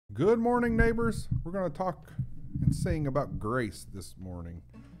Good morning, neighbors. We're going to talk and sing about grace this morning.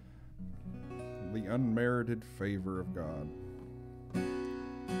 The unmerited favor of God.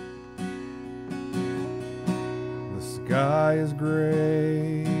 The sky is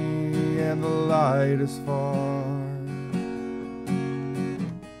gray and the light is far.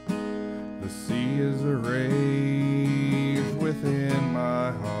 The sea is a rage within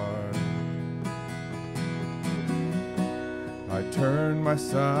my heart. I turn my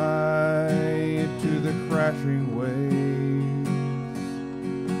side to the crashing waves.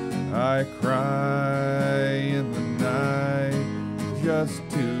 I cry in the night just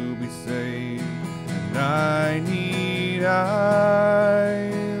to be saved. And I need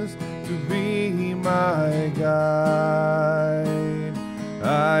eyes to be my guide.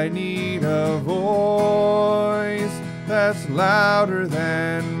 I need a voice that's louder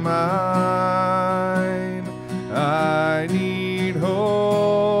than mine. I need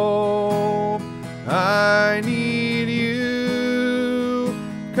hope. I need you,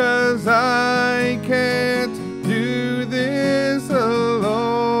 'cause I can't do this alone.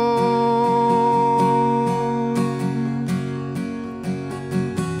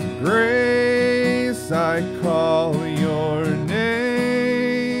 Grace, I call your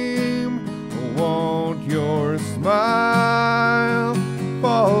name. Won't your smile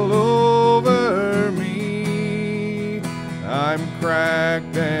fall over me? I'm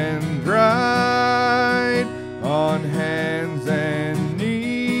cracked and dried on hands and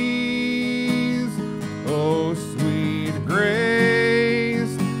knees. Oh, sweet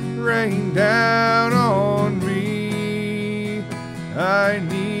grace, rain down on me. I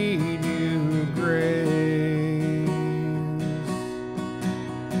need you, grace.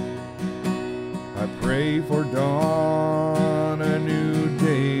 I pray for dawn, a new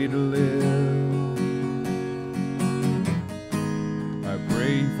day to live. I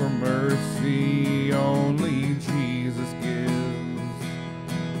pray for mercy only Jesus gives.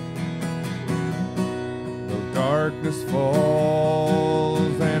 Though darkness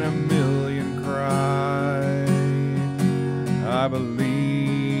falls and a million cry, I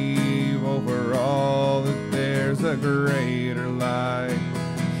believe over all that there's a greater light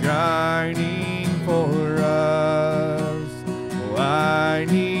shining for us. Oh, I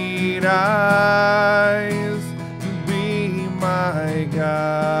need eyes to be my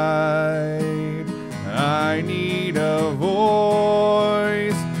guide. I need a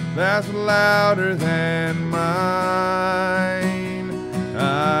voice that's louder than mine.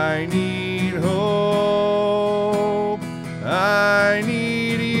 I need hope. I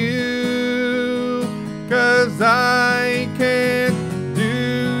need you, 'cause I can't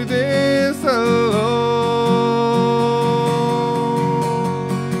do this alone.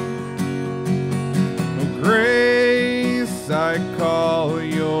 Grace, I call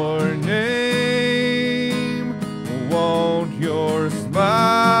your name. Won't your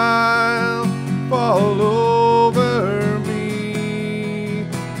smile fall over me?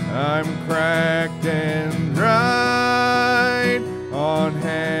 I'm cracked and dried on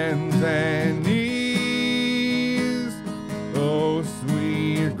hands and knees. Oh,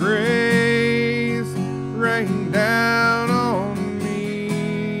 sweet grace, rain down on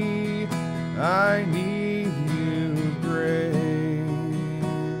me. I need you, grace.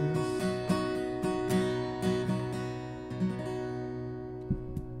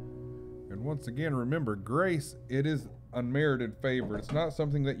 And once again, remember, grace, it is unmerited favor. It's not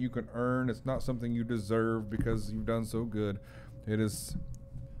something that you can earn. It's not something you deserve because you've done so good. It is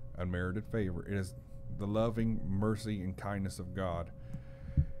unmerited favor. It is the loving mercy and kindness of God.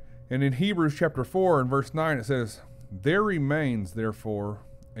 And in Hebrews chapter 4 and verse 9, it says, "There remains, therefore,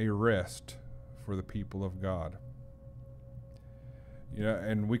 a rest for the people of God."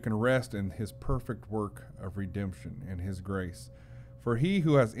 And we can rest in his perfect work of redemption and his grace. "For he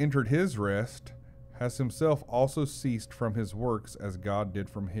who has entered his rest has himself also ceased from his works as God did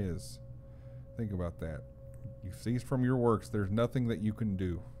from his." Think about that. You cease from your works. There's nothing that you can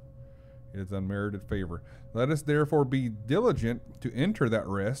do. It is unmerited favor. "Let us therefore be diligent to enter that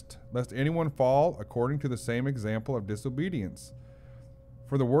rest, lest anyone fall according to the same example of disobedience.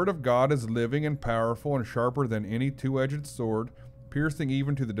 For the word of God is living and powerful and sharper than any two-edged sword, piercing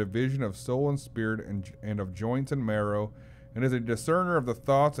even to the division of soul and spirit and of joints and marrow, and is a discerner of the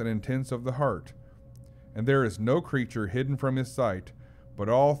thoughts and intents of the heart. And there is no creature hidden from his sight, but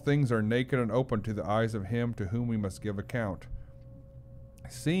all things are naked and open to the eyes of him to whom we must give account.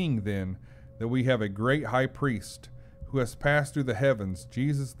 Seeing then that we have a great high priest who has passed through the heavens,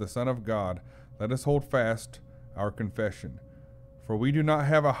 Jesus the Son of God, let us hold fast our confession. For we do not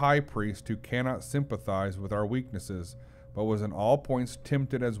have a high priest who cannot sympathize with our weaknesses, but was in all points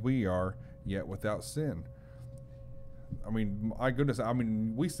tempted as we are, yet without sin. I mean, my goodness,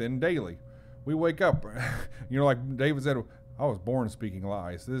 we sin daily. We wake up, like David said, I was born speaking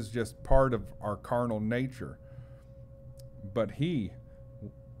lies. This is just part of our carnal nature. But he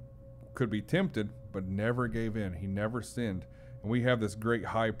could be tempted, but never gave in. He never sinned. And we have this great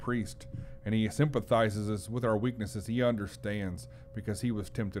high priest, and he sympathizes us with our weaknesses. He understands because he was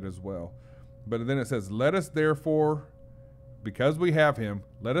tempted as well. But then it says, let us therefore, because we have him,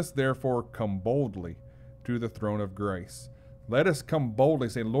 let us therefore come boldly to the throne of grace. Let us come boldly,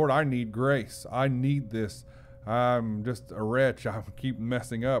 say, Lord, I need grace. I need this. I'm just a wretch. I keep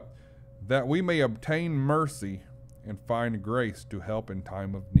messing up. That we may obtain mercy and find grace to help in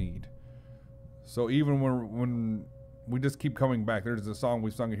time of need. So even when we just keep coming back, there's a song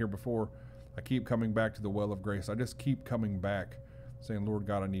we've sung it here before. I keep coming back to the well of grace. I just keep coming back saying, Lord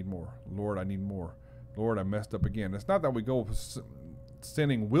God, I need more. Lord, I need more. Lord, I messed up again. It's not that we go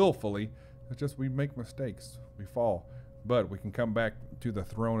sinning willfully. It's just we make mistakes. We fall. But we can come back to the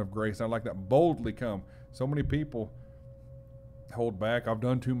throne of grace. I like that. Boldly come. So many people hold back. I've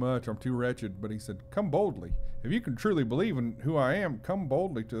done too much. I'm too wretched. But he said, come boldly. If you can truly believe in who I am, come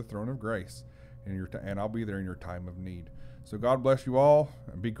boldly to the throne of grace. And I'll be there in your time of need. So God bless you all,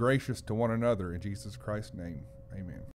 and be gracious to one another in Jesus Christ's name. Amen.